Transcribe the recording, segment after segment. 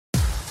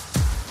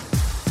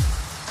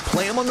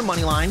lay them on the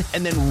money line,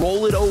 and then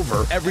roll it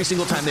over every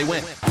single time they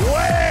win.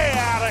 Way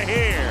out of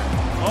here.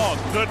 Oh,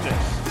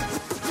 goodness.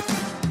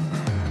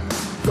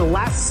 The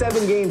last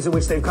 7 games in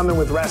which they've come in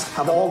with rest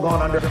have all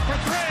gone under. For 3.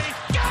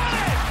 Got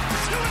it!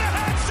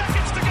 2.5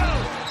 seconds to go.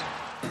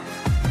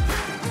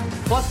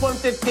 Plus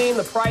 115,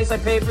 the price I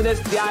paid for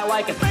this. Yeah, I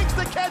like it. Makes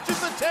the catch at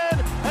the 10,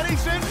 and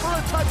he's in for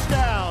a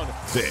touchdown.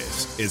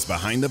 This is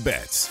Behind the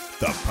Bets,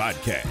 the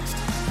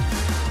podcast.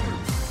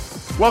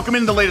 Welcome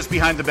into the latest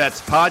Behind the Bets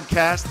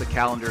podcast. The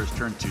calendar has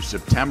turned to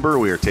September.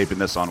 We are taping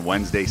this on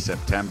Wednesday,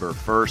 September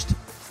 1st.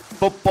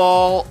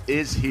 Football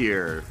is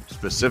here,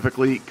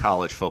 specifically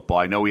college football.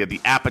 I know we had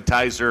the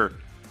appetizer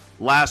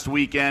last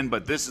weekend,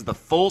 but this is the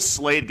full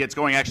slate. It gets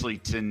going actually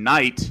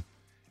tonight,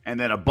 and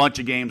then a bunch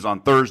of games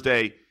on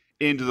Thursday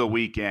into the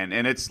weekend.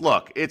 And it's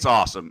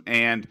awesome.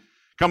 And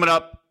coming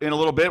up in a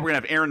little bit, we're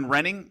going to have Erin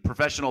Rynning,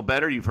 professional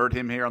bettor. You've heard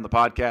him here on the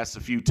podcast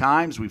a few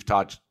times. We've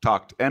talked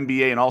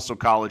NBA and also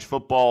college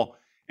football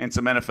and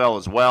some NFL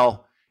as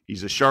well.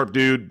 He's a sharp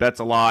dude,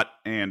 bets a lot,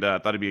 and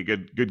thought he'd be a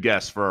good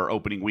guest for our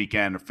opening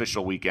weekend,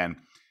 official weekend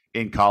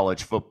in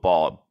college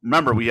football.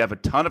 Remember, we have a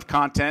ton of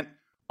content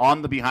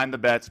on the Behind the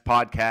Bets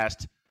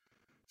podcast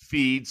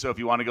feed, so if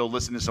you want to go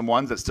listen to some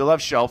ones that still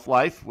have shelf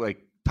life,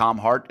 like Tom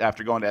Hart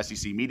after going to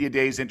SEC Media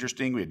Days,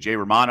 interesting. We had Jay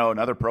Romano,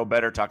 another pro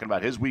bettor, talking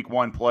about his week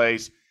 1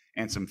 plays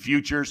and some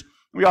futures.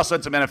 We also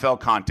had some NFL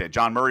content.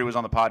 John Murray was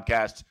on the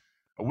podcast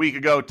a week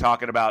ago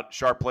talking about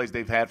sharp plays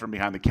they've had from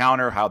behind the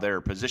counter, how they're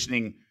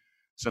positioning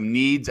some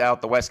needs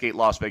out the Westgate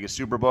Las Vegas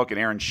Superbook, and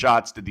Aaron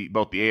Schatz did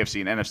both the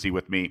AFC and NFC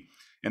with me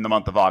in the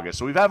month of August.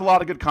 So we've had a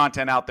lot of good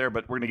content out there,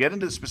 but we're going to get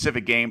into the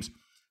specific games.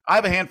 I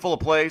have a handful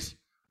of plays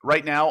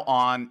right now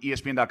on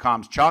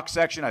ESPN.com's Chalk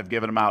section. I've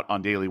given them out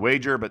on Daily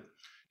Wager, but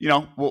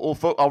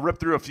I'll rip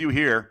through a few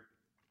here.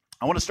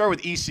 I want to start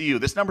with ECU.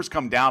 This number's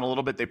come down a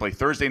little bit. They play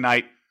Thursday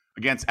night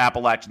against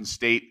Appalachian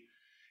State.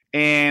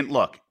 And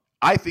look,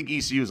 I think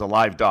ECU is a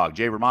live dog.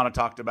 Jay Romano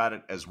talked about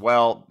it as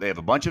well. They have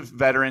a bunch of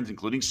veterans,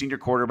 including senior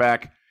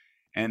quarterback.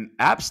 And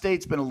App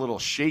State's been a little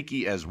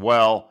shaky as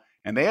well.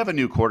 And they have a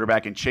new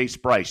quarterback in Chase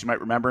Bryce. You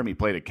might remember him. He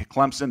played at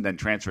Clemson, then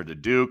transferred to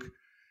Duke.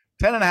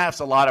 10.5 is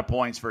a lot of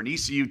points for an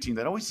ECU team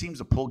that always seems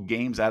to pull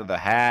games out of the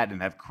hat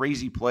and have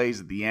crazy plays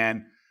at the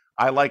end.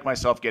 I like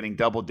myself getting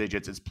double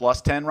digits. It's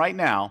plus 10 right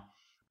now,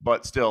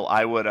 but still,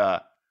 I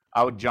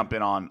would jump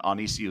in on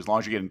ECU as long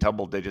as you're getting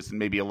double digits and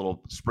maybe a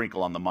little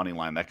sprinkle on the money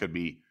line. That could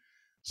be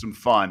some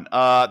fun.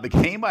 The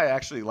game I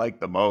actually like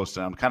the most,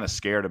 and I'm kind of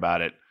scared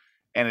about it,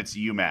 and it's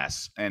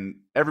UMass. And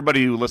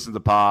everybody who listens to the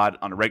pod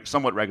on a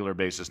somewhat regular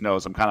basis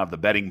knows I'm kind of the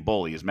betting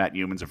bully, as Matt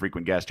Newman's a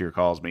frequent guest here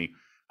calls me.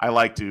 I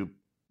like to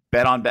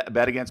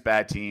bet against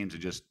bad teams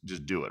and just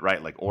do it,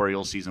 right? Like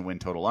Orioles season win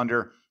total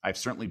under. I've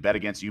certainly bet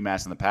against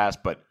UMass in the past,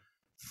 but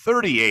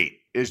 38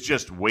 is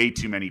just way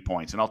too many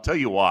points, and I'll tell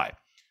you why.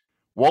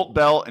 Walt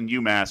Bell and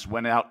UMass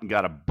went out and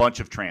got a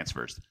bunch of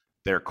transfers.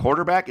 Their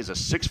quarterback is a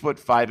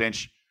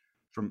 6'5"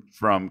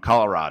 from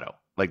Colorado,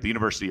 like the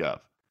University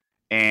of,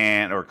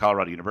 or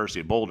Colorado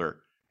University at Boulder.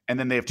 And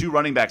then they have 2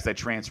 running backs that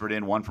transferred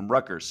in, one from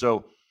Rutgers.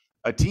 So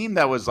a team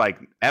that was like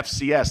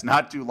FCS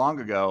not too long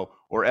ago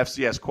or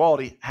FCS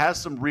quality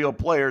has some real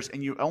players,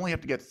 and you only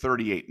have to get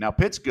 38. Now,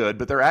 Pitt's good,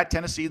 but they're at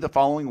Tennessee the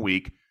following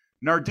week.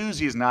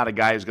 Narduzzi is not a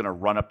guy who's going to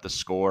run up the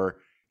score.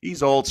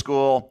 He's old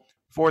school.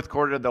 Fourth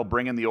quarter, they'll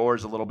bring in the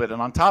oars a little bit.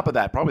 And on top of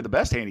that, probably the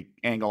best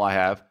angle I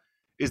have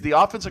is the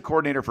offensive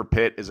coordinator for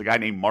Pitt is a guy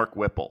named Mark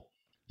Whipple.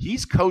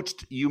 He's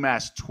coached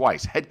UMass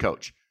twice, head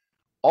coach.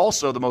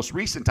 Also, the most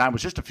recent time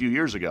was just a few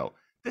years ago.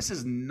 This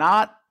is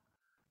not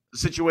a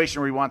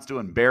situation where he wants to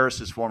embarrass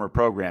his former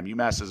program.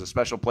 UMass has a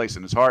special place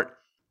in his heart.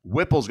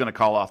 Whipple's going to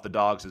call off the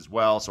dogs as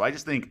well. So I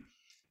just think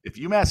if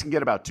UMass can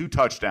get about 2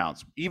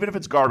 touchdowns, even if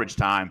it's garbage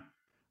time,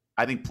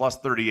 I think plus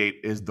 38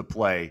 is the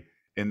play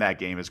in that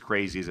game, as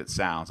crazy as it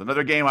sounds.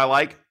 Another game I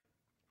like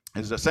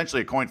is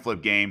essentially a coin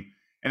flip game,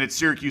 and it's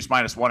Syracuse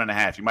minus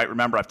 1.5. You might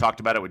remember I've talked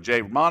about it with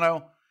Jay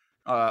Romano.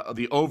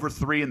 The over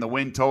 3 in the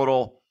win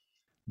total.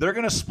 They're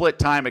going to split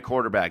time at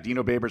quarterback.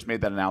 Dino Babers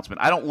made that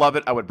announcement. I don't love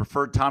it. I would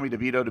prefer Tommy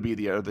DeVito to be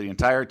the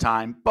entire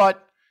time,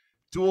 but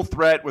dual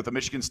threat with a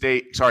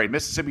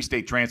Mississippi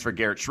State transfer,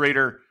 Garrett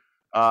Schrader.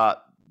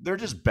 They're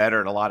just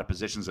better at a lot of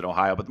positions in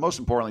Ohio, but most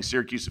importantly,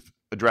 Syracuse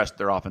addressed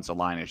their offensive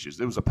line issues.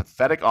 It was a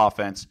pathetic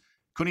offense.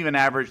 Couldn't even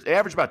average. They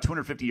averaged about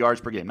 250 yards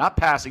per game, not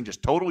passing,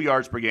 just total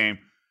yards per game.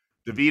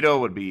 DeVito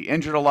would be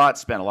injured a lot,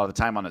 spent a lot of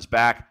time on his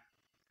back.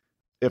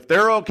 If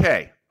they're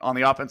okay on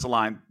the offensive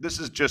line, this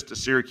is just a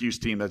Syracuse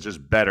team that's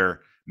just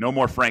better. No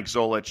more Frank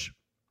Zolich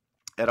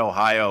at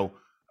Ohio.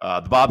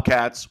 The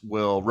Bobcats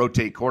will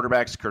rotate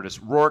quarterbacks. Curtis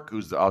Rourke,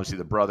 who's obviously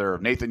the brother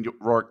of Nathan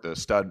Rourke,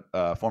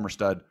 the former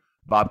stud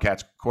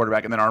Bobcats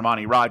quarterback, and then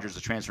Armani Rogers,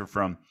 the transfer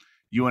from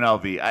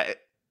UNLV.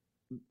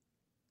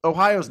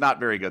 Ohio's not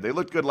very good. They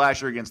looked good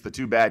last year against the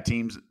 2 bad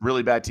teams,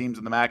 really bad teams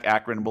in the MAC,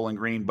 Akron and Bowling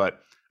Green, but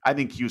I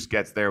think Cuse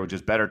gets there with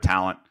just better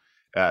talent,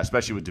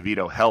 especially with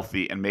DeVito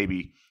healthy and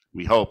maybe,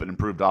 we hope, an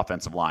improved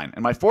offensive line.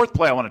 And my fourth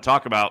play I want to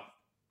talk about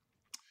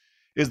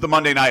is the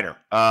Monday Nighter,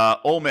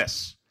 Ole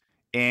Miss.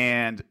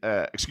 And,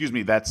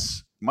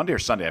 that's Monday or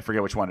Sunday. I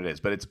forget which one it is,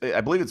 but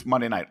I believe it's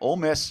Monday night. Ole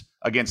Miss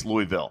against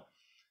Louisville.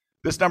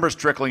 This number is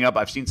trickling up.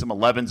 I've seen some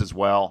 11s as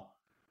well.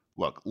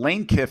 Look,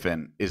 Lane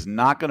Kiffin is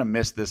not going to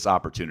miss this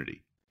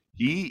opportunity.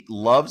 He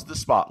loves the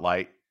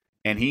spotlight,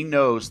 and he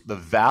knows the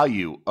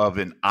value of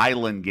an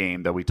island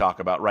game that we talk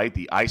about, right?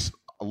 The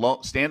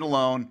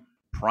standalone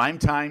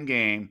primetime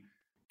game.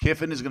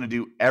 Kiffin is going to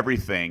do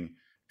everything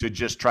to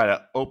just try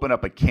to open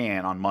up a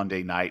can on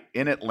Monday night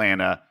in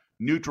Atlanta,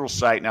 neutral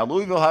site. Now,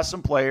 Louisville has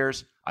some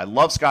players. I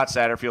love Scott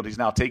Satterfield. He's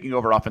now taking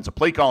over offensive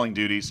play calling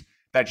duties.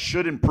 That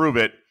should improve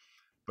it.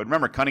 But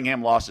remember,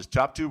 Cunningham lost his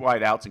top 2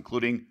 wideouts,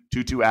 including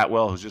Tutu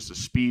Atwell, who's just a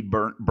speed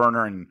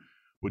burner and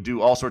would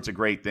do all sorts of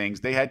great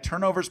things. They had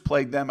turnovers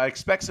plague them. I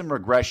expect some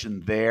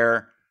regression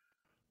there.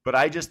 But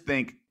I just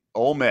think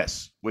Ole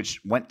Miss, which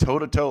went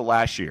toe-to-toe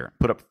last year,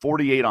 put up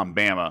 48 on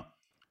Bama,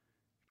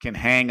 can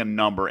hang a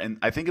number. And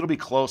I think it'll be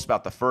close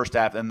about the first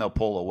half, and they'll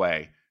pull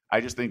away.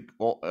 I just think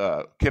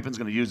Kiffin's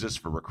going to use this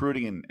for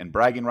recruiting and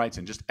bragging rights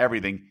and just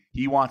everything.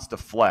 He wants to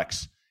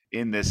flex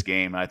in this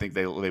game, and I think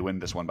they win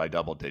this one by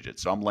double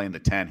digits. So I'm laying the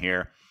 10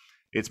 here.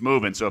 It's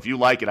moving. So if you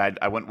like it,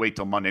 I wouldn't wait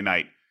till Monday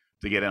night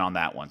to get in on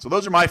that one. So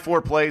those are my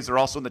 4 plays. They're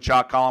also in the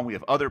chalk column. We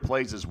have other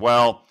plays as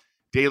well.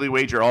 Daily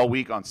wager all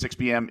week on 6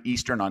 p.m.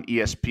 Eastern on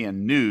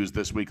ESPN News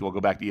this week. We'll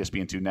go back to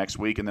ESPN2 next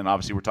week. And then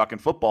obviously we're talking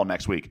football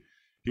next week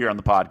here on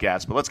the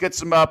podcast. But let's get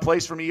some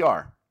plays from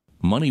ER.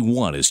 Money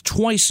won is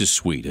twice as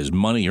sweet as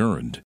money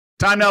earned.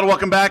 Time now to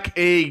welcome back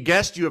a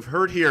guest you have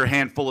heard here a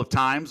handful of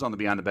times on the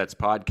Beyond the Bets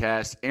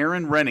podcast,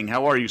 Erin Rynning.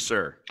 How are you,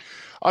 sir?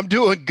 I'm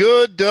doing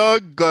good,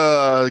 Doug.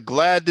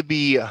 Glad to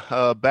be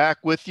back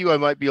with you. I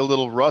might be a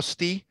little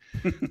rusty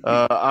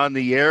on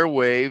the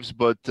airwaves,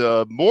 but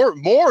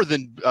more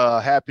than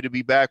happy to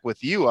be back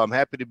with you. I'm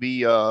happy to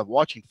be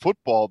watching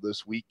football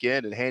this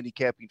weekend and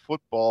handicapping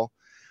football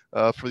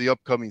for the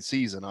upcoming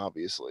season,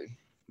 obviously.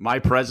 My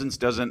presence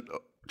doesn't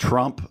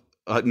trump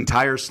an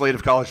entire slate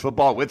of college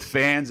football with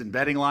fans and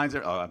betting lines.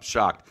 Oh, I'm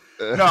shocked.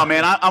 No,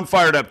 man, I'm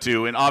fired up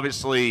too. And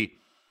obviously,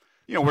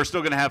 we're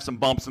still going to have some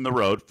bumps in the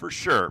road for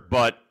sure,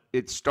 but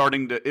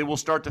it will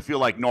start to feel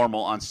like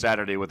normal on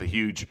Saturday with a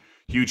huge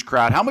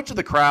crowd. How much of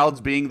the crowds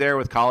being there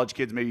with college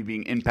kids maybe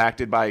being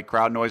impacted by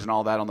crowd noise and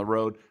all that on the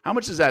road? How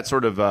much does that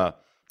sort of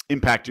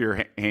impact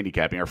your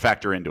handicapping or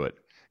factor into it?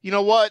 You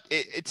know what?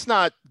 It's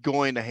not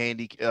going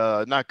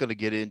to not going to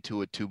get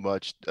into it too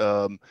much.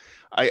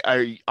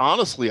 I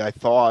honestly, I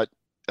thought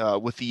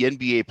with the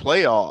NBA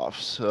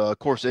playoffs, of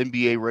course,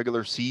 NBA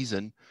regular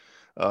season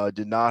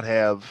did not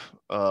have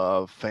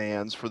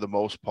fans for the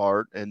most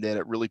part, and then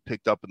it really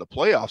picked up in the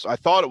playoffs. I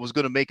thought it was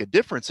going to make a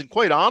difference, and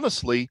quite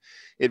honestly,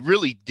 it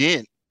really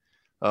didn't.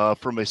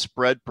 From a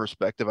spread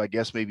perspective, I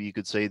guess maybe you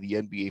could say the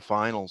NBA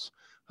Finals,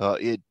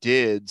 it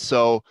did.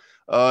 So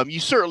you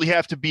certainly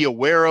have to be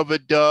aware of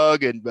it,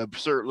 Doug, and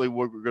certainly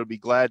we're going to be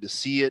glad to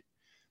see it.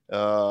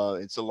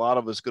 It's a lot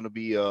of us going to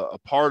be a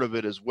part of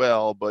it as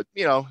well, but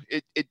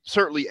it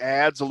certainly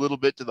adds a little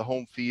bit to the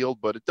home field,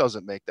 but it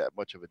doesn't make that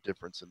much of a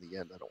difference in the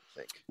end, I don't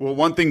think. Well,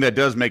 one thing that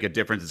does make a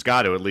difference, it's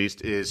got to at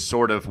least, is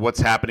sort of what's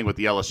happening with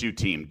the LSU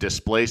team,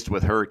 displaced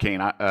with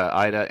Hurricane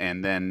Ida,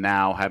 and then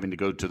now having to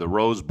go to the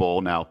Rose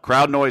Bowl. Now,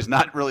 crowd noise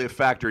not really a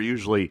factor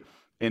usually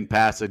in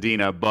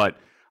Pasadena, but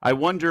I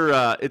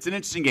wonder, it's an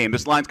interesting game.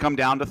 This line's come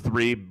down to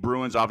 3.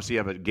 Bruins obviously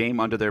have a game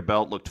under their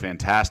belt, looked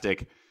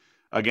fantastic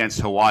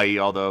against Hawaii,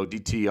 although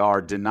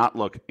DTR did not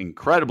look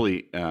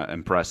incredibly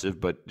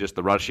impressive, but just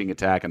the rushing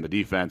attack and the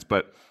defense.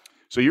 But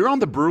so you're on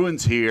the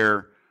Bruins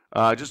here.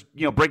 Just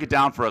break it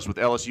down for us with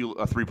LSU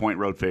a 3-point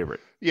road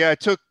favorite. Yeah, I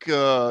took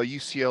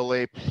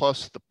UCLA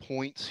plus the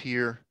points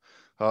here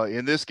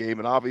in this game,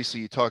 and obviously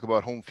you talk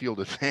about home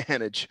field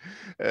advantage.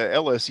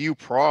 LSU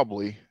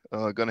probably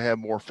going to have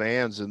more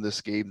fans in this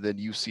game than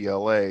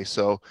UCLA,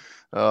 so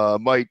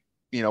might.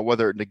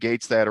 Whether it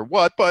negates that or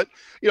what. But,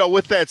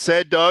 with that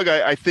said, Doug,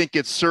 I think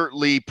it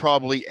certainly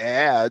probably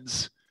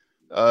adds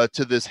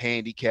to this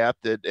handicap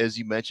that, as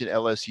you mentioned,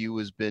 LSU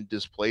has been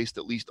displaced,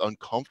 at least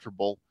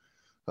uncomfortable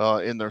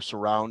in their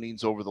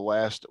surroundings over the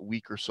last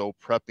week or so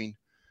prepping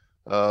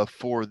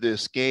for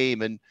this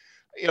game. And,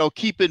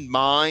 keep in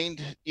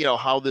mind,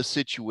 how this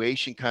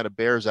situation kind of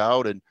bears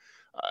out. And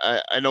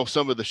I know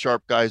some of the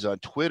sharp guys on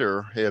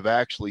Twitter have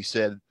actually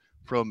said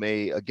from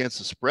against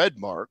the spread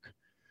mark,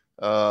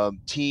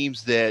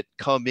 teams that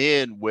come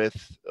in with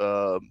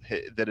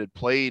that had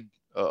played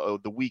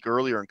the week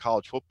earlier in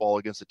college football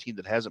against a team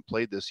that hasn't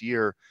played this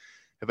year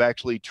have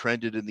actually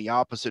trended in the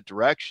opposite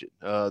direction.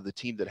 The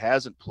team that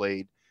hasn't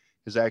played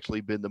has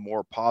actually been the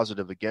more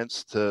positive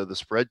against the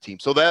spread team.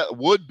 So that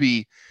would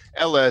be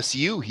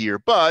LSU here.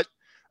 But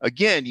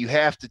again, you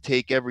have to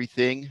take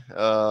everything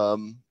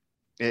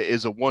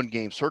as a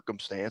one-game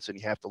circumstance, and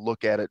you have to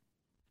look at it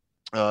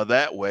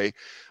that way.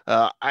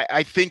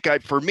 I think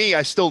for me,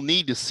 I still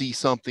need to see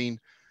something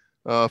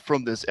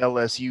from this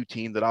LSU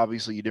team that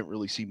obviously you didn't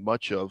really see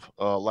much of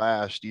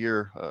last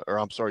year.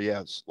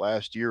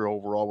 Last year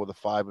overall with a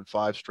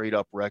 5-5 straight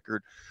up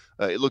record.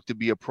 It looked to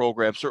be a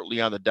program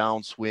certainly on the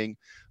downswing.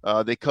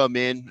 They come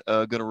in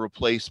going to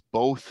replace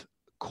both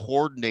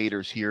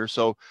coordinators here.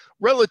 So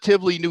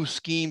relatively new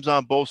schemes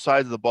on both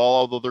sides of the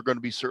ball, although they're going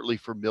to be certainly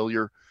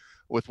familiar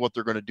with what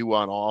they're going to do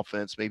on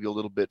offense, maybe a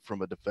little bit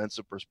from a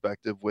defensive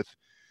perspective with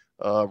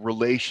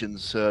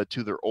relations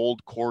to their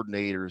old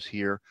coordinators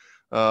here.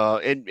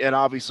 And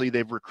obviously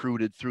they've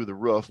recruited through the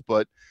roof,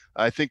 but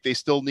I think they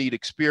still need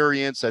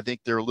experience. I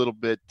think they're a little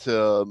bit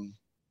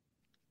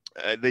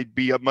they'd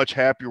be much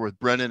happier with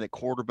Brennan at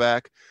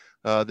quarterback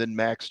than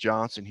Max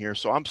Johnson here.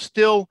 So I'm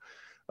still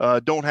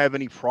don't have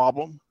any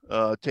problem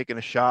taking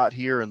a shot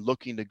here and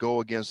looking to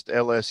go against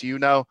LSU.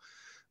 Now,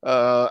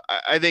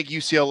 I think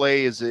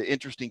UCLA is an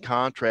interesting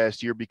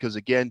contrast here because,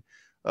 again,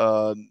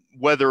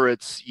 whether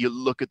it's you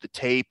look at the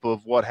tape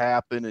of what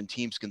happened and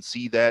teams can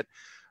see that,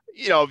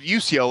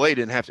 UCLA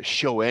didn't have to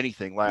show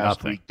anything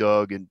last week,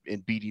 Doug,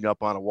 and beating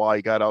up on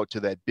Hawaii, got out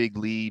to that big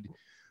lead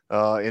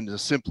and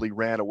just simply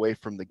ran away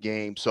from the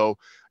game. So,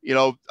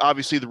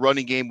 obviously the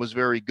running game was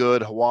very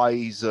good.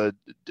 LSU's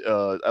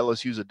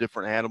a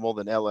different animal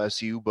than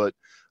LSU, but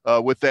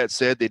with that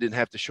said, they didn't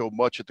have to show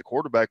much at the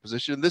quarterback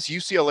position. And this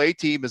UCLA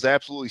team is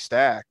absolutely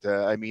stacked.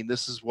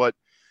 This is what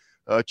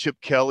Chip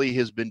Kelly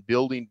has been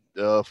building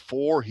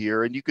for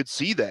here, and you could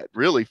see that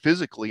really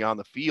physically on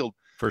the field.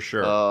 For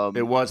sure.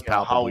 It was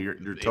palpable. You're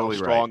totally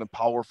strong right. and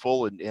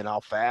powerful and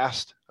how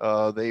fast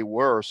they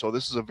were. So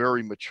this is a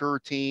very mature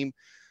team.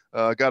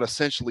 Got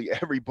essentially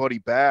everybody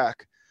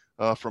back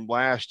from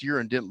last year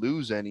and didn't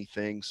lose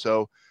anything.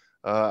 So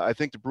I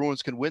think the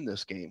Bruins can win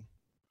this game.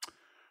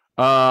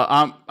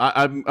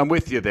 I'm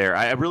with you there.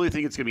 I really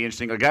think it's going to be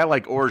interesting. A guy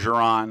like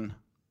Orgeron,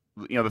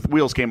 the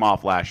wheels came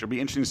off last year. It'll be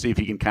interesting to see if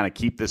he can kind of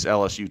keep this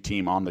LSU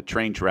team on the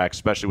train track,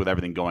 especially with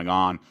everything going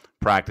on,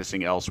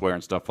 practicing elsewhere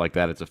and stuff like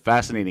that. It's a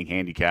fascinating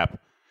handicap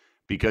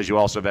because you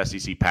also have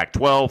SEC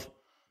Pac-12.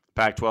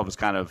 Pac-12 has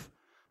kind of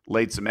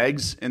laid some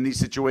eggs in these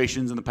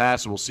situations in the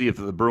past. So we'll see if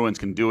the Bruins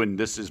can do it. And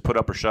this is put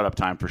up or shut up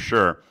time for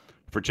sure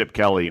for Chip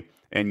Kelly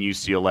and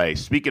UCLA.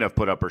 Speaking of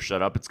put up or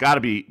shut up, it's got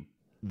to be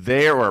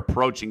there or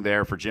approaching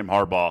there for Jim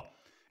Harbaugh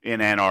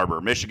in Ann Arbor.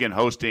 Michigan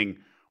hosting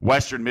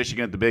Western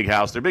Michigan at the Big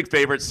House. Their big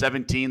favorite,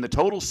 17. The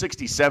total,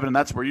 67, and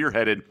that's where you're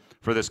headed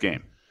for this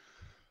game.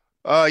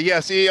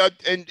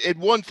 And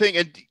one thing,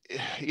 and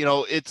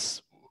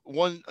it's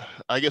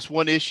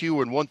one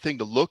issue and one thing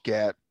to look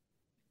at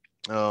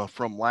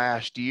from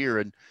last year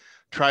and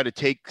try to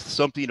take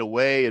something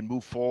away and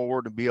move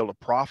forward and be able to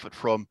profit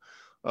from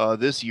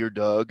this year,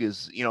 Doug,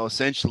 is,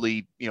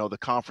 essentially, the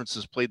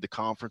conferences played the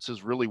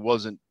conferences, really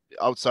wasn't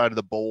outside of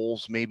the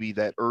bowls, maybe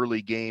that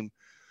early game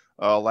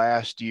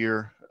last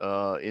year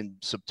in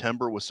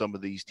September with some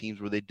of these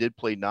teams where they did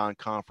play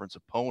non-conference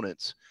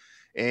opponents.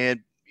 And,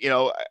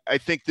 I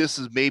think this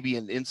is maybe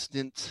an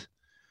instant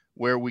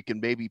where we can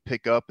maybe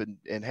pick up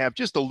and have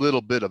just a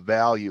little bit of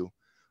value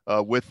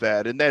with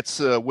that. And that's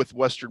with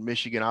Western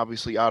Michigan,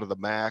 obviously out of the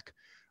MAC.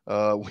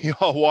 We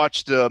all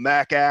watched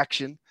MAC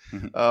action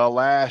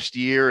last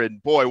year,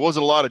 and boy,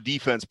 wasn't a lot of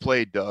defense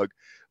played, Doug.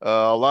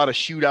 A lot of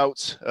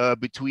shootouts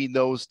between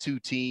those two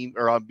teams,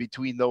 or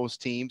between those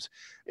teams.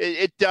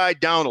 It died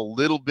down a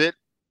little bit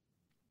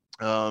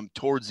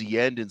towards the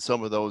end in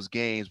some of those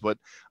games, but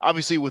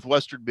obviously with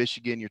Western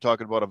Michigan, you're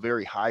talking about a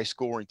very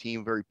high-scoring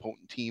team, very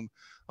potent team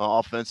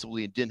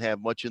offensively, and didn't have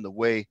much in the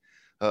way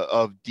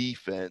of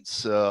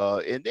defense.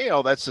 And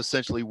that's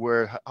essentially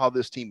how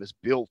this team is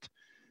built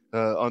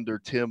under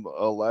Tim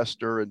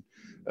Lester, and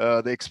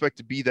they expect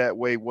to be that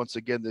way once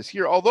again this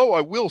year. Although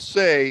I will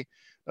say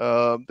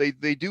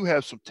they do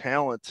have some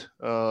talent,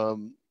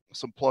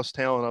 some plus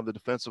talent on the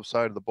defensive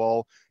side of the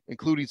ball,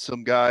 including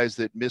some guys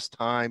that missed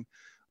time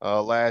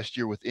last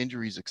year with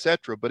injuries,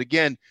 etc. But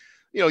again,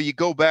 you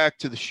go back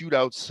to the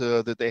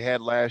shootouts that they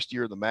had last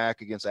year in the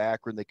MAC against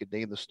Akron. They could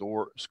name the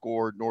score.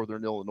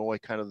 Northern Illinois,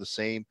 kind of the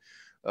same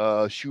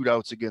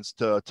shootouts against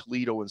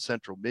Toledo and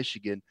Central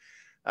Michigan.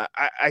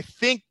 I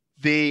think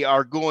they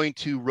are going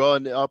to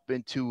run up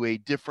into a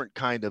different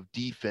kind of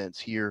defense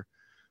here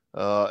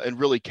and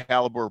really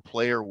caliber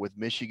player with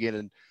Michigan.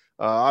 And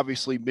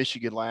obviously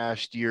Michigan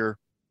last year,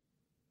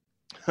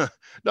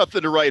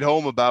 nothing to write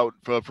home about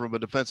from a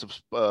defensive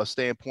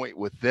standpoint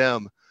with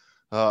them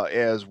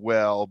as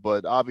well.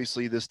 But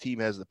obviously this team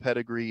has the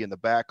pedigree and the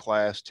back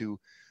class to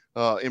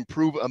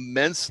improve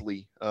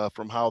immensely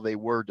from how they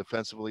were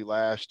defensively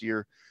last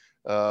year.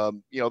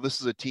 This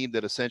is a team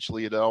that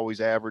essentially had always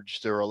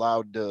averaged or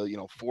allowed,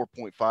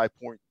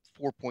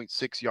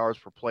 4.6 yards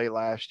per play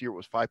last year. It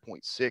was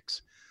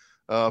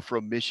 5.6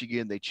 from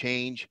Michigan. They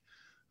change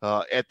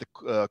at the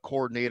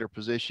coordinator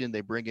position.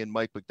 They bring in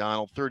Mike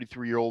McDonald,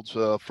 33-year-olds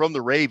from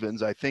the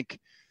Ravens. I think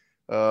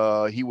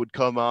he would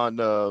come on,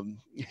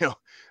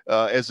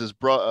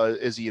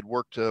 as he had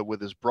worked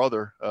with his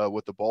brother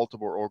with the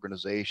Baltimore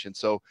organization.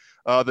 So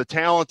the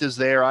talent is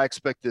there. I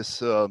expect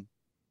this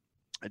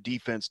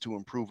defense to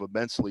improve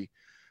immensely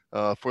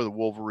for the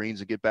Wolverines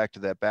and get back to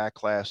that back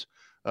class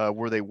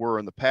where they were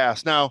in the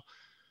past. Now,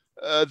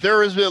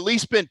 there has at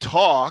least been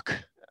talk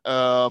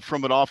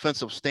from an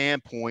offensive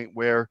standpoint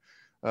where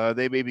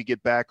they maybe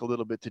get back a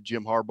little bit to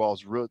Jim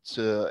Harbaugh's roots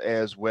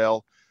as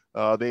well.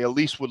 They at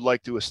least would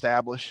like to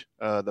establish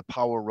the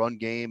power run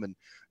game. And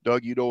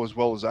Doug, you know as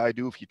well as I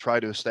do, if you try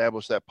to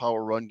establish that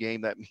power run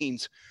game, that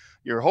means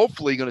you're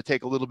hopefully going to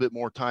take a little bit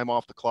more time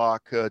off the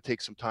clock,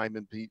 take some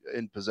time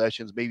in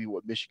possessions, maybe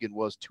what Michigan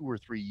was 2 or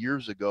 3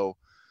 years ago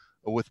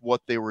with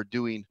what they were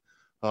doing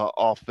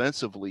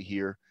offensively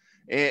here.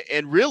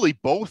 And really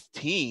both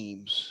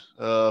teams,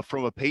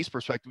 from a pace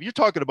perspective, you're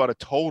talking about a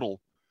total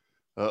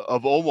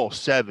of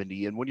almost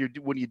 70. And when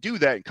you do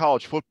that in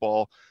college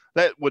football,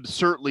 that would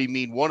certainly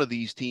mean one of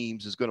these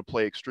teams is going to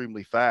play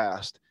extremely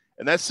fast.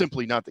 And that's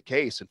simply not the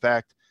case. In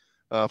fact,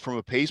 from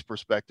a pace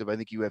perspective, I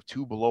think you have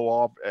two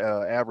below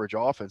average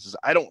offenses.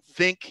 I don't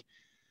think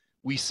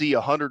we see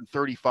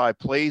 135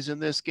 plays in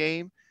this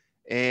game.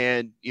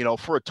 And,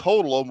 for a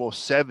total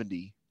almost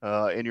 70,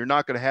 and you're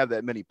not going to have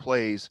that many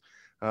plays,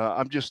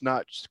 I'm just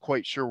not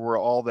quite sure where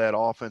all that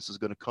offense is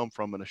going to come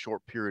from in a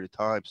short period of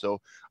time.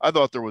 So I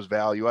thought there was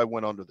value. I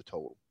went under the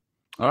total.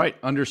 All right,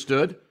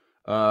 understood.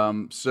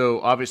 So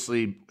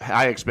obviously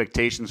high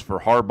expectations for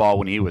Harbaugh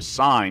when he was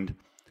signed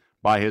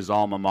by his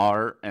alma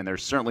mater, and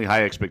there's certainly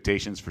high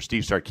expectations for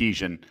Steve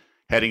Sarkisian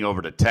heading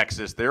over to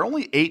Texas. They're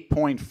only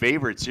 8-point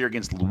favorites here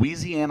against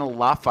Louisiana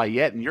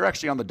Lafayette, and you're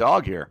actually on the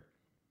dog here.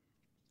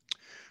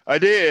 I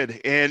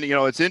did, and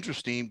it's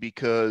interesting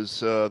because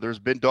there's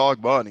been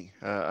dog money.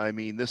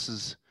 This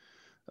has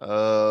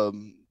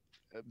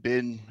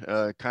been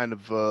kind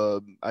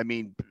of. I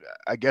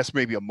guess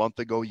maybe a month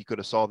ago you could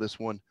have saw this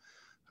one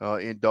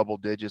in double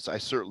digits. I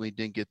certainly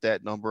didn't get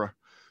that number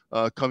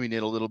coming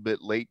in a little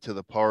bit late to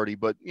the party,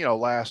 but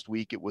last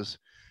week it was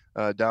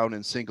down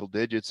in single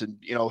digits, and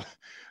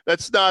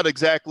that's not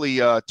exactly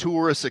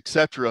tourists,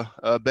 etc.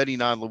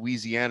 Betting on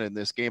Louisiana in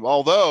this game,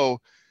 although.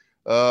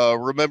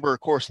 Remember, of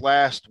course,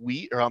 last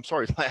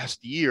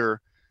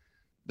year,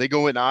 they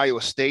go into Iowa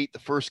State, the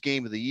first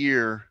game of the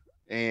year,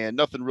 and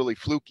nothing really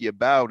fluky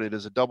about it.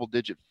 As a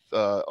double-digit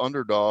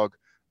underdog,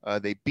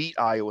 they beat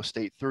Iowa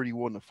State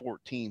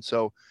 31-14.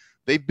 So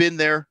they've been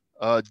there,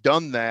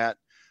 done that.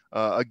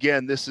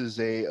 Again, this is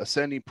a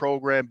ascending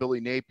program.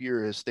 Billy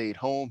Napier has stayed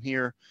home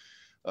here.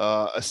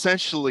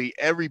 Essentially,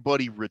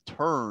 everybody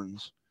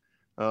returns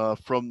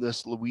from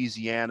this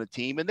Louisiana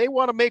team, and they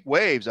want to make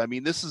waves.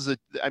 This is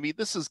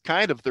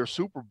kind of their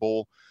Super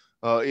Bowl,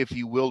 if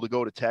you will, to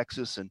go to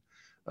Texas. And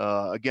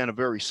again, a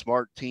very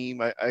smart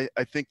team. I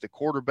think the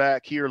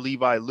quarterback here,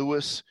 Levi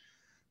Lewis,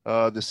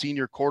 the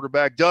senior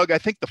quarterback, Doug. I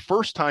think the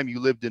first time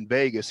you lived in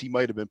Vegas, he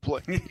might have been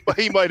playing.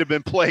 He might have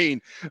been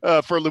playing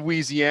for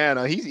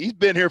Louisiana. He's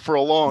been here for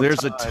a long time.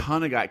 There's a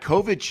ton of guys.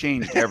 COVID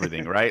changed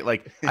everything, right?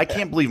 Like I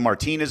can't believe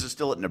Martinez is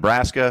still at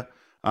Nebraska.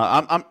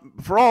 I'm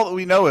for all that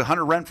we know,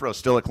 Hunter Renfro's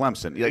still at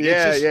Clemson.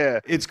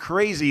 It's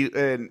crazy,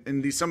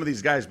 and some of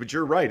these guys. But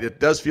you're right; it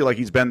does feel like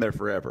he's been there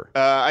forever.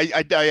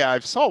 I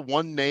saw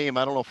one name.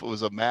 I don't know if it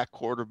was a MAC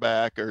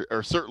quarterback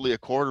or certainly a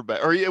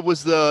quarterback, or it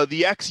was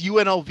the ex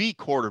UNLV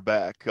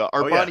quarterback,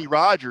 Armani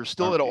Rogers,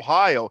 still at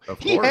Ohio.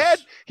 He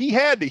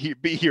had to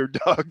be here,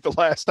 Doug, the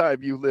last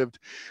time you lived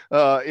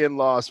in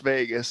Las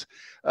Vegas.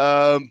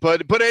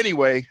 But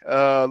anyway,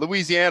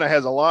 Louisiana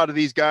has a lot of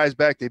these guys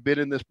back. They've been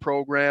in this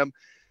program.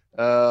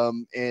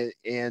 Again,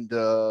 you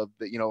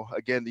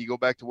go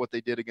back to what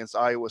they did against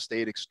Iowa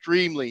State,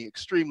 extremely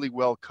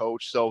well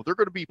coached. So they're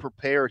going to be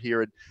prepared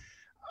here. And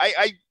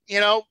I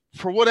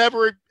for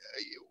whatever,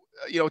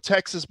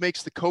 Texas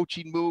makes the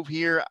coaching move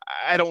here,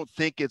 I don't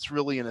think it's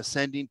really an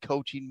ascending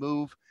coaching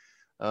move.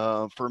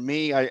 For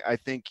me, I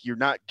think you're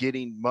not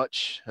getting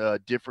much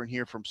different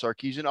here from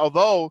Sarkisian,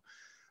 although,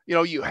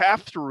 you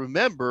have to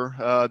remember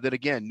that,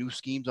 again, new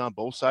schemes on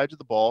both sides of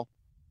the ball.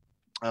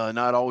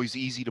 Not always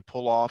easy to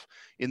pull off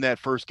in that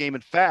first game.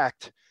 In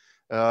fact,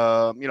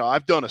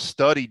 I've done a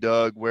study,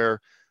 Doug,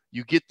 where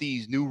you get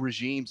these new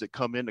regimes that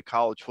come into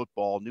college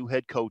football, new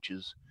head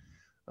coaches.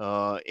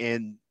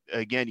 And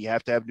again, you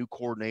have to have new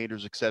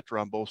coordinators, et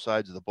cetera, on both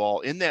sides of the ball.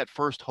 In that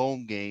first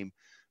home game,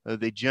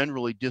 they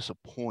generally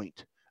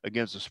disappoint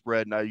against the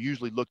spread. And I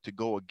usually look to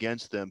go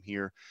against them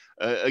here.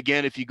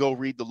 Again, if you go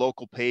read the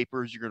local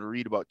papers, you're going to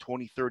read about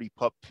 20, 30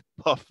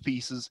 puff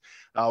pieces,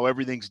 how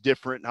everything's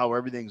different, how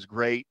everything's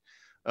great.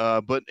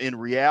 But in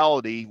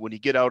reality, when you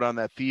get out on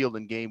that field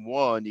in game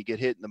one, you get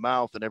hit in the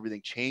mouth and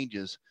everything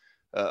changes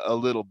a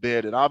little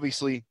bit. And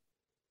obviously,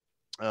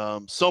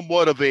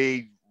 somewhat of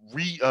a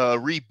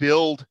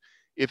rebuild,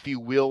 if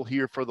you will,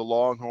 here for the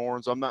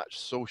Longhorns. I'm not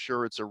so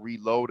sure it's a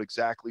reload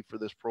exactly for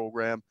this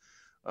program.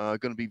 Going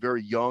to be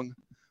very young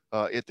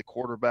at the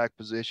quarterback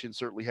position.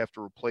 Certainly have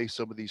to replace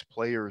some of these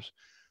players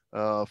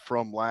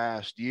from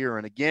last year.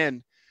 And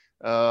again,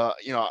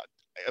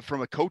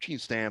 from a coaching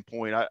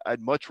standpoint,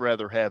 I'd much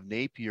rather have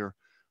Napier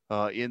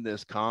in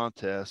this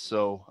contest.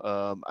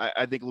 So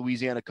I think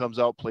Louisiana comes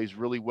out, plays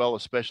really well,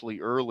 especially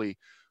early.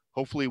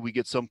 Hopefully we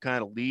get some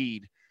kind of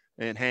lead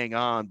and hang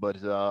on,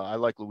 but I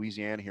like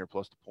Louisiana here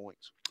plus the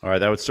points. All right,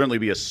 that would certainly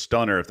be a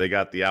stunner if they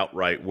got the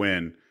outright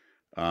win.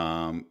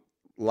 A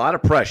lot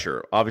of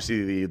pressure.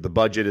 Obviously, the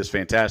budget is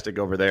fantastic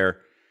over there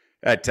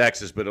at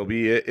Texas, but it'll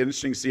be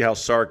interesting to see how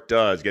Sark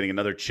does, getting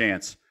another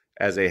chance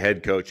as a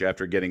head coach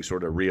after getting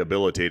sort of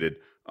rehabilitated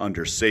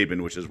under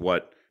Saban, which is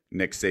what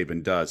Nick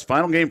Saban does.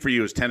 Final game for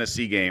you is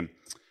Tennessee game.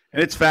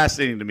 And it's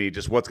fascinating to me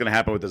just what's going to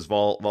happen with this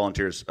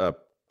Volunteers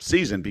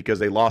season because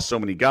they lost so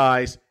many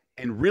guys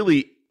and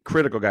really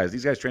critical guys.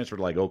 These guys transferred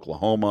to like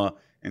Oklahoma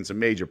and some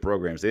major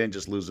programs. They didn't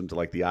just lose them to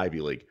like the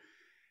Ivy League.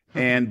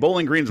 And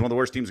Bowling Green is one of the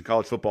worst teams in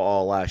college football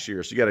all last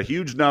year. So you got a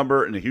huge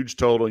number and a huge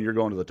total, and you're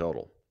going to the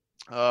total.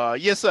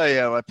 Yes, I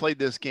am. I played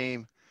this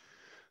game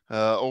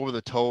over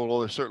the total.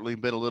 There's certainly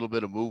been a little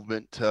bit of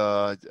movement.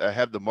 I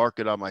have the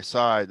market on my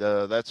side.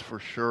 That's for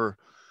sure.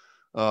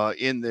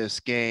 In this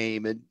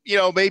game. And,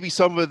 maybe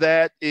some of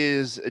that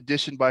is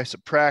addition by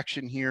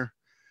subtraction here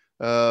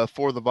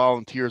for the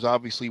Volunteers.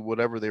 Obviously,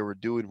 whatever they were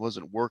doing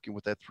wasn't working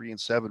with that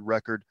 3-7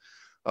 record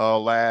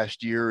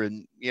last year.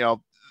 And,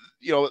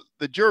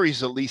 the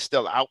jury's at least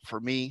still out for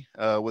me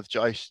with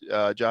Josh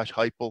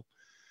Heupel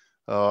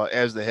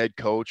as the head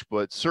coach.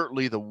 But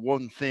certainly the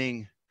one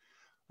thing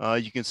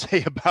you can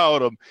say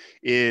about them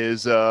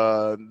is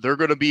they're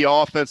going to be an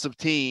offensive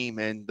team,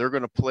 and they're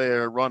going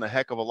to run a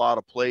heck of a lot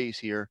of plays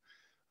here.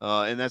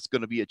 And that's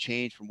going to be a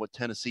change from what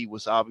Tennessee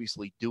was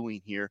obviously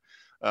doing here.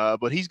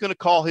 But he's going to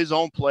call his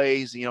own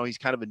plays. He's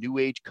kind of a new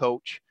age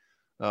coach,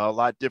 a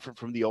lot different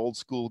from the old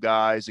school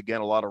guys.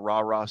 Again, a lot of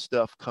rah-rah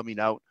stuff coming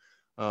out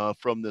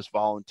from this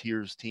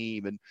Volunteers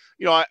team. And,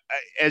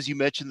 as you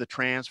mentioned, the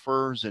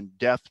transfers and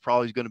depth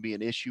probably is going to be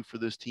an issue for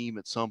this team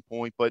at some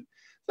point, but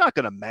it's not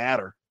going to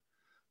matter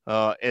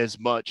as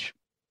much.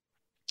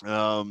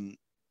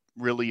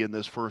 Really in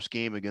this first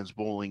game against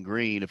Bowling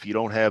Green. If you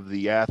don't have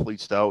the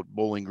athletes out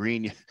Bowling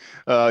Green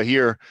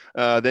here,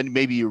 then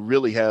maybe you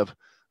really have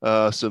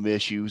some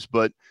issues.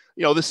 But,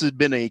 this has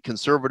been a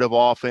conservative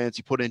offense.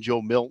 You put in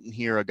Joe Milton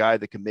here, a guy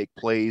that can make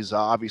plays,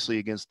 obviously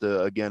against,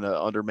 an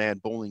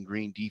undermanned Bowling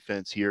Green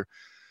defense here.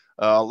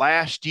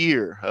 Last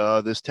year,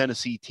 this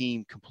Tennessee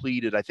team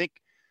completed, I think,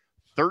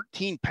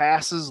 13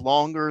 passes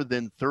longer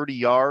than 30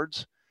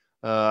 yards.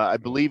 I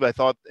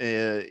thought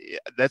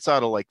that's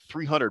out of like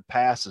 300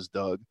 passes,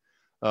 Doug.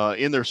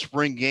 In their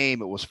spring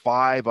game, it was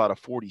 5 out of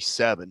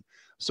 47.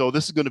 So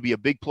this is going to be a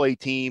big play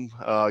team.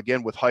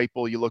 Again, with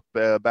Heupel, you look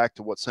back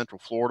to what Central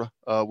Florida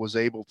was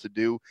able to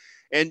do.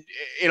 And,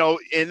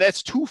 and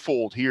that's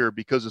twofold here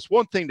because it's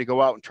one thing to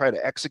go out and try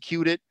to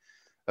execute it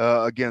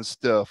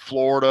against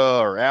Florida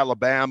or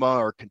Alabama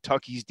or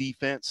Kentucky's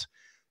defense.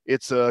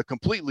 It's a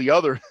completely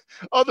other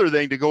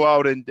thing to go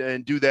out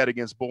and do that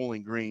against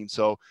Bowling Green.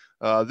 So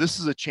this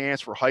is a chance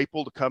for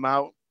Heupel to come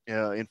out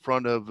in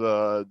front of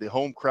the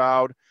home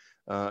crowd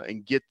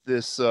and get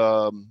this,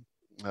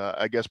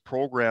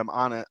 program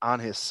on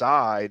his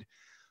side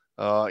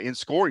in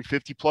scoring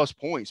 50-plus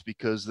points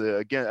because,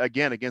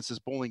 again, against this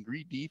Bowling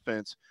Green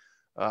defense,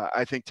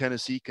 I think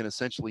Tennessee can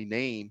essentially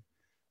name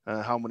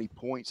how many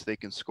points they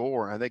can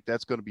score. And I think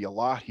that's going to be a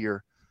lot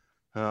here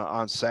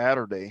on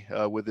Saturday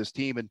with this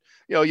team. And,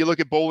 you look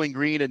at Bowling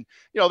Green and,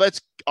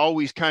 that's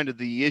always kind of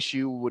the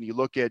issue when you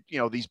look at,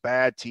 these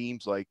bad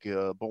teams like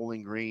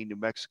Bowling Green, New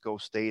Mexico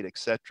State, et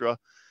cetera.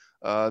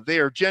 They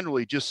are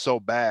generally just so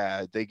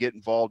bad. They get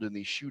involved in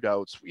these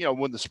shootouts.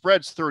 When the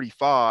spread's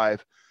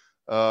 35,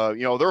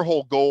 their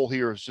whole goal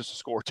here is just to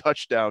score a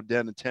touchdown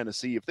down in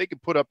Tennessee. If they can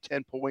put up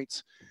 10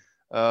 points,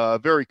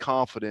 very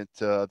confident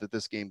that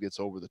this game gets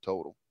over the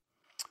total.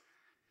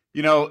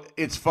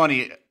 It's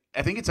funny.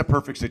 I think it's a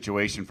perfect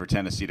situation for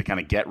Tennessee to kind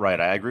of get right.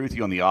 I agree with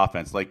you on the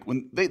offense. Like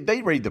when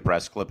they read the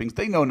press clippings,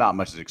 they know not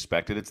much is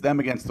expected. It's them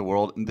against the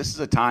world. And this is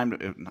a time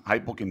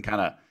Heupel can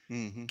kind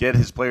of get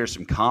his players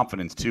some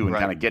confidence too and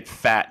kind of get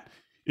fat,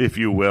 if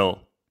you will,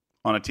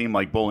 on a team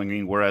like Bowling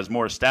Green. Whereas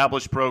more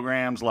established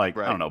programs like,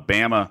 I don't know,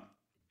 Bama,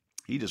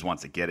 he just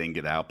wants to get in,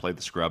 get out, play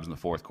the scrubs in the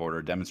fourth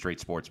quarter, demonstrate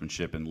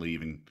sportsmanship and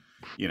leave and,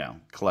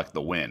 collect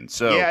the win.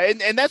 So yeah,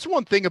 and that's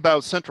one thing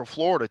about Central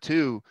Florida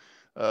too.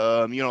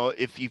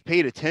 If you've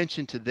paid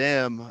attention to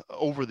them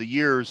over the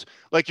years,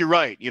 like you're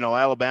right,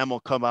 Alabama will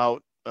come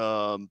out,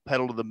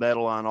 pedal to the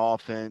metal on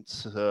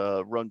offense,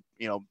 run,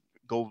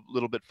 go a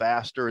little bit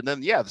faster. And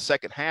then, the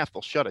second half,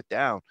 they'll shut it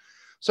down.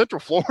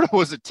 Central Florida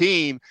was a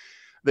team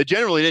that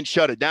generally didn't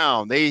shut it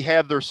down. They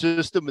have their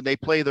system and they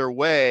play their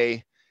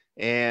way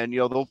and,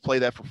 they'll play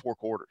that for 4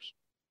 quarters.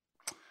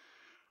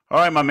 All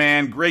right, my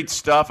man. Great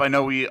stuff. I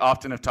know we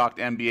often have talked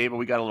NBA, but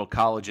we got a little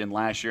college in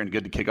last year and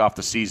good to kick off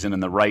the season in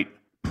the right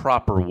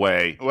proper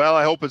way. Well,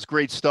 I hope it's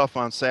great stuff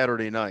on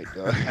Saturday night.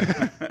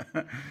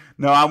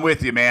 No, I'm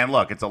with you, man.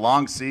 Look, it's a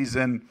long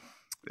season.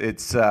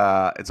 It's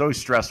always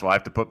stressful. I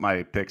have to put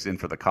my picks in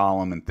for the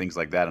column and things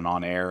like that and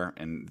on air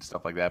and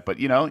stuff like that. But,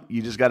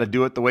 you just got to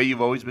do it the way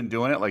you've always been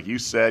doing it. Like you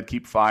said,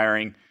 keep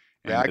firing.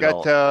 Yeah,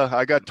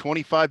 I got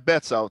 25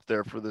 bets out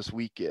there for this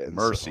weekend.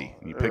 Mercy.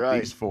 So, you picked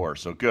these 4,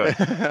 so good.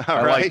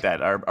 I like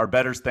that. Our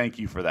bettors thank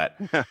you for that.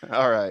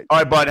 All right. All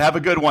right, bud. Have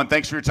a good one.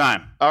 Thanks for your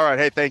time. All right.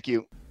 Hey, thank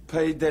you.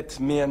 Pay that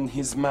man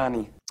his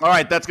money. All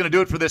right, that's going to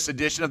do it for this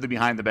edition of the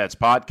Behind the Bets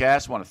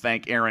podcast. I want to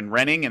thank Erin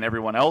Rynning and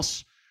everyone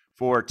else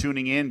for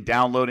tuning in,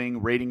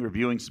 downloading, rating,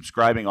 reviewing,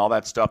 subscribing, all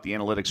that stuff. The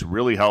analytics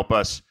really help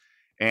us.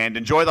 And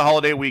enjoy the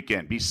holiday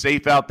weekend. Be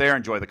safe out there.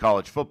 Enjoy the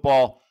college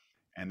football.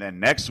 And then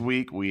next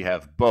week, we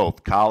have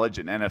both college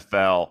and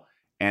NFL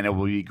and it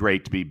will be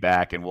great to be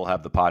back. And we'll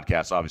have the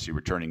podcast obviously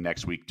returning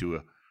next week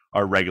to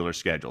our regular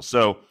schedule.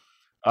 So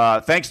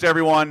thanks to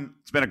everyone.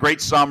 It's been a great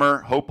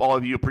summer. Hope all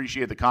of you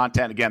appreciate the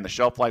content. Again, the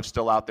shelf life's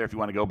still out there if you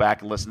want to go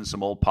back and listen to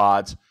some old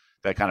pods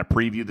that kind of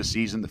preview the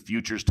season, the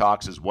futures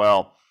talks as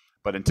well.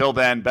 But until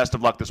then, best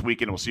of luck this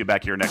weekend, and we'll see you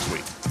back here next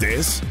week.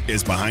 This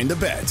is Behind the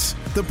Bets,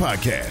 the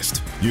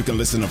podcast. You can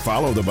listen and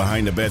follow the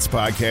Behind the Bets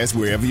podcast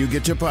wherever you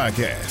get your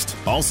podcast.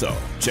 Also,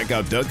 check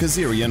out Doug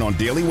Kezirian on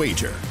Daily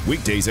Wager,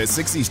 weekdays at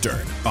 6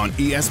 Eastern on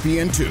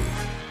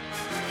ESPN2.